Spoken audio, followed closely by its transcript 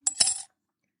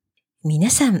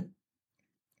皆さん、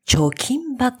貯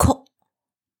金箱、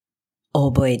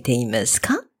覚えています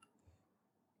か？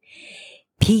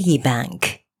ピギーバンク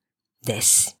で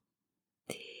す。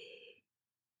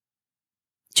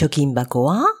貯金箱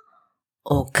は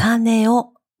お金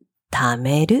を貯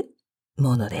める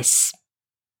ものです。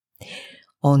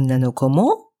女の子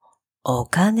もお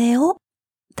金を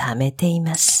貯めてい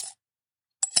ます。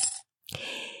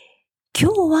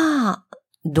今日は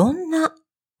どんな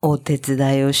お手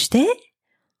伝いをして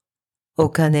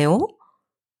お金を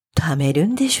貯める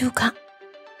んでしょうか？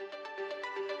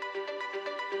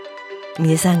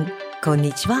皆さん、こん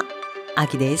にちは。あ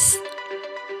きです。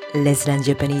Let's Learn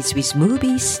Japanese with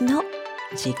Movies の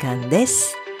時間で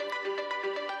す。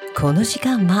この時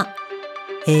間は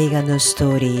映画のス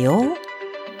トーリーを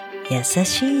優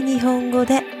しい日本語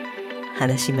で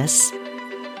話します。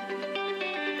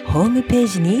ホームペー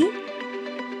ジに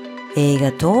映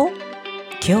画と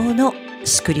今日の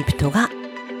スクリプトが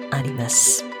ありま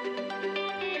す。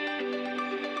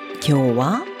今日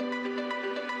は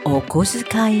お小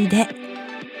遣いで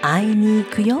会いに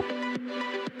行くよ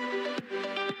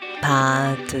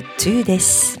パート2で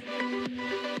す。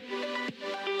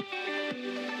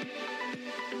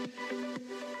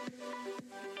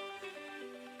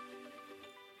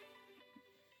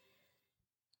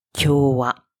今日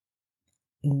は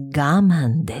我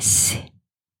慢です。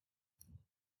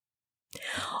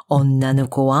女の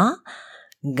子は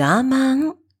我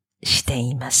慢して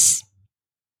います。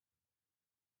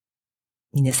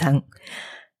皆さん、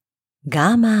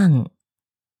我慢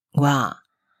は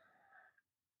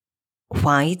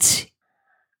fight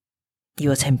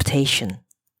your temptation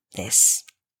です。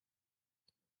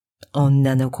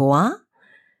女の子は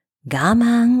我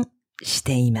慢し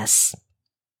ています。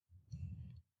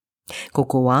こ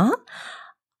こは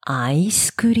アイ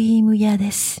スクリーム屋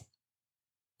です。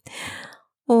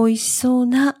美味しそう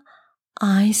な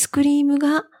アイスクリーム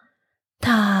が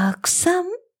たくさん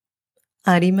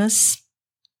あります。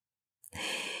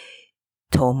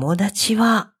友達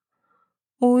は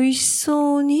美味し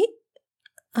そうに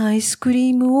アイスク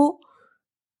リームを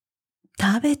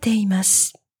食べていま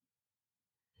す。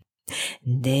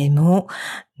でも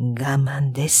我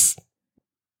慢です。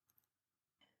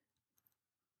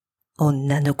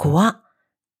女の子は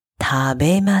食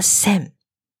べません。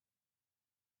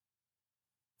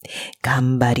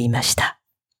頑張りました。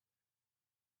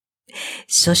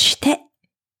そして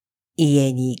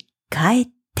家に帰っ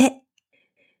て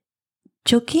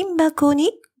貯金箱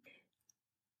に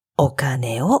お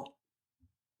金を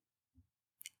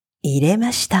入れ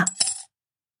ました。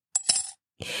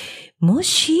も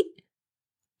し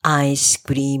アイス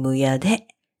クリーム屋で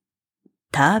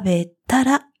食べた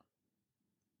ら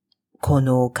こ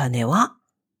のお金は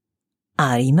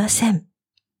ありません。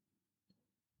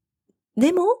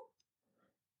でも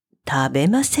食べ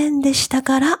ませんでした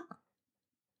から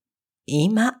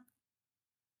今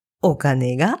お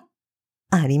金が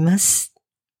あります。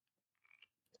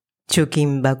貯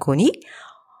金箱に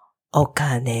お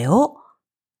金を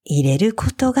入れる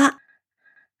ことが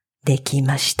でき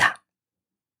ました。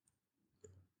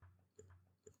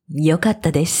よかっ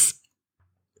たです。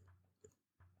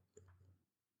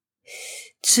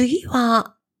次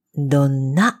はど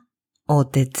んなお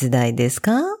手伝いです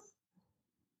か？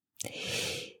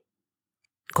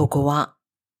ここは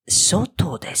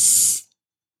外です。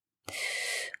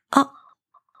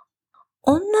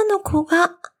女の子が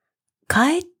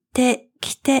帰って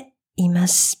きていま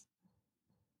す。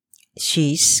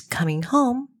She's coming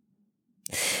home.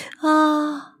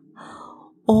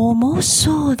 重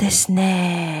そうです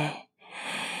ね。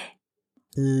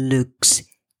Looks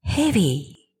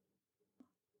heavy.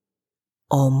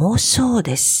 重そう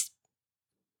です。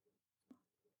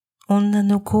女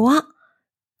の子は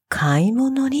買い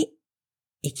物に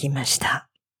行きました。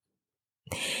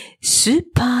スー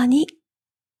パーに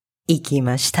行き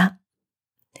ました。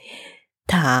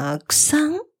たくさ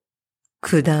ん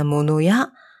果物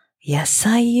や野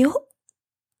菜を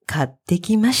買って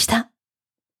きました。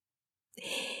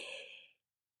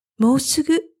もうす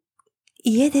ぐ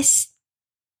家です。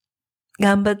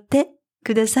頑張って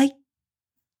ください。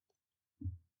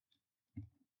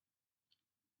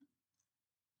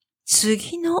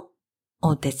次の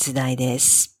お手伝いで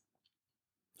す。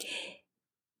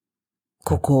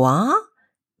ここは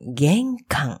玄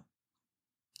関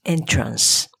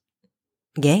entrance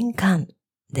玄関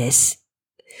です。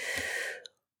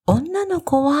女の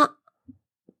子は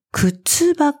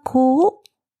靴箱を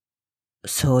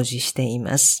掃除してい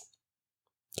ます。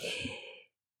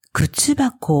靴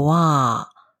箱は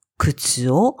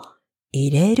靴を入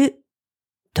れる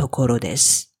ところで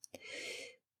す。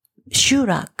シュー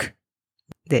ラック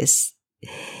です。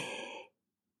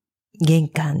玄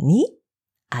関に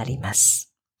ありま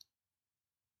す。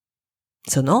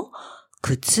その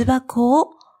靴箱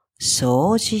を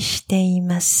掃除してい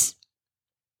ます。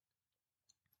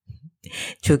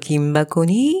貯金箱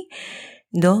に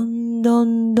どんど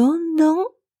ん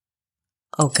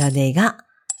お金が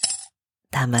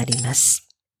貯まります。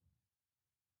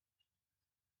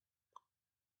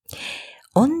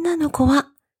女の子は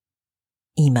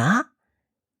今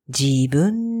自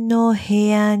分の部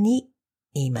屋に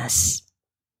います。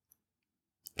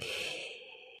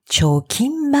貯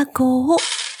金箱を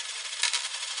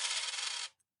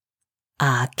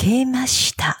開けま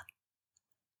した。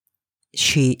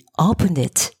She opened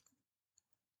it.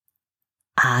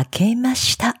 開けま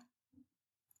した。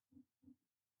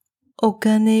お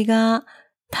金が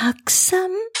たくさ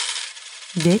ん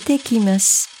出てきま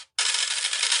す。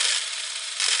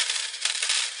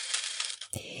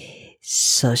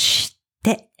そし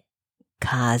て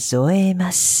数え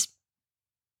ます。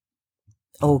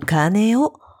お金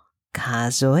を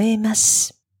数えま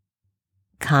す。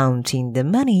Counting the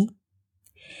money.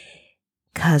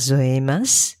 数えま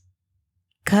す。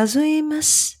数えま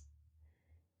す。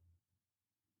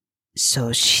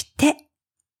そして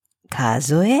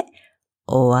数え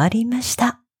終わりまし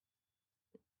た。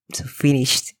So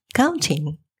finished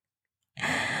counting.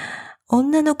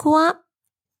 女の子は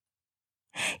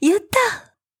やっ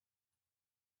た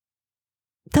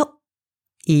と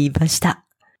言いました。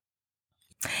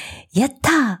やっ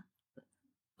た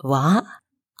は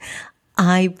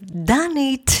I've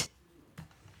done it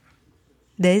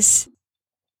です。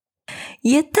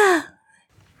やった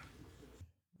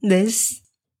です。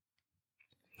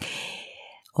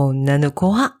女の子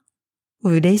は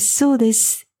嬉しそうで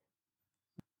す。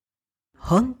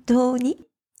本当に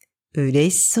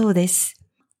嬉しそうです。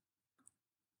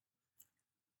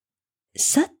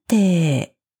さ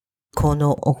て、こ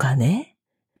のお金、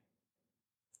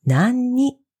何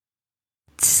に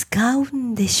使う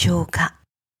んでしょうか？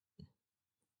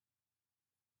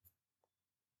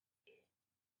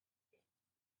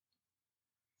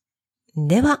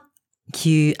では、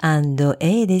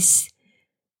Q&A です。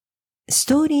ス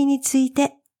トーリーについ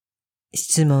て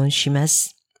質問しま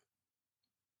す。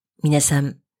皆さ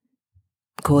ん、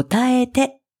答え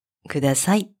てくだ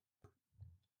さい。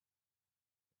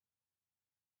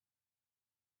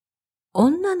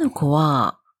女の子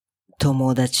は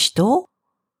友達と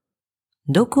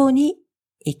どこに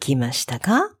行きました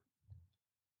か？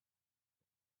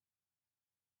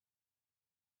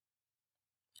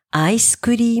アイス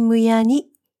クリーム屋に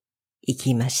行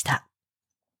きました。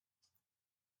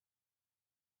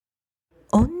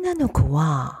女の子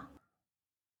は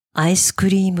アイスク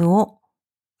リームを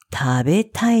食べ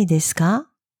たいですか？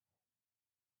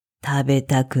食べ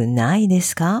たくないで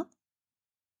すか？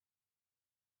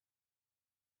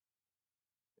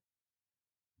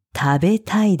食べ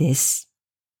たいです。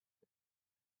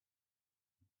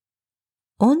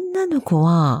女の子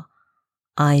は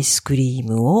アイスクリー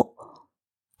ムを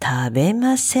食べ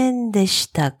ませんでし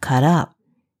たから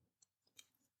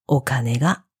お金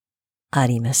があ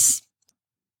ります。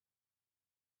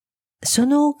そ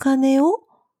のお金を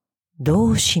ど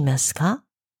うしますか？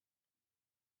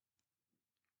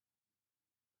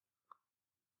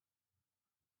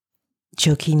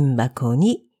貯金箱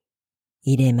に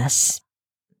入れます。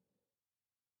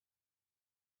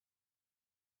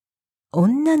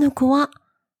女の子は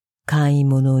買い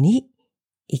物に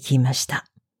行きました。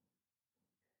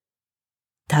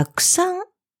たくさん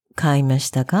買いまし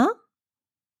たか？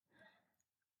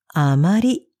あま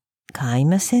り買い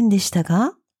ませんでした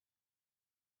か？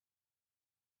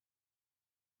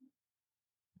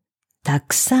た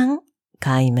くさん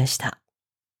買いました。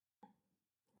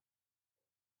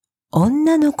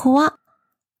女の子は、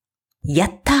や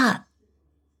った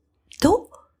ーと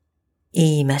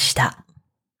言いました。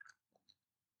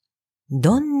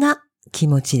どんな気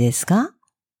持ちですか？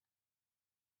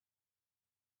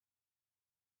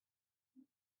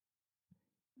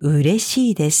嬉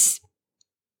しいです。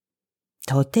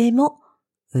とても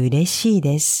嬉しい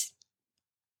です。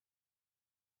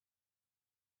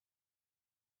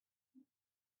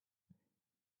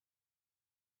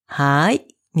はい。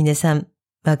皆さん、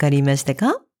わかりました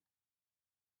か？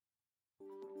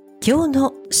今日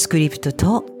のスクリプト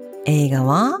と映画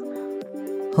は、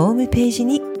ホームページ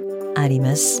にあり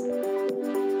ます。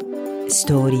ス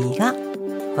トーリーが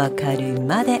わかる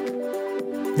まで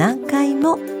何回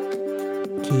も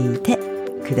聞いて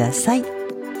ください。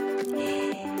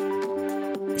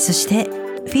そしてフ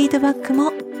ィードバックも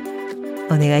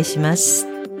お願いします。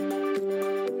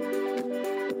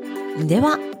で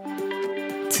は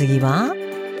次は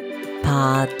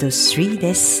パート3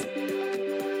です。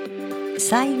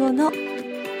最後の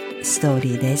ストー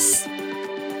リーです。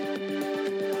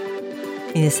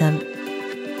皆さん、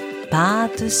パー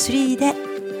ト3で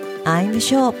会いま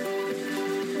しょう。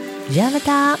じゃあま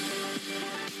た。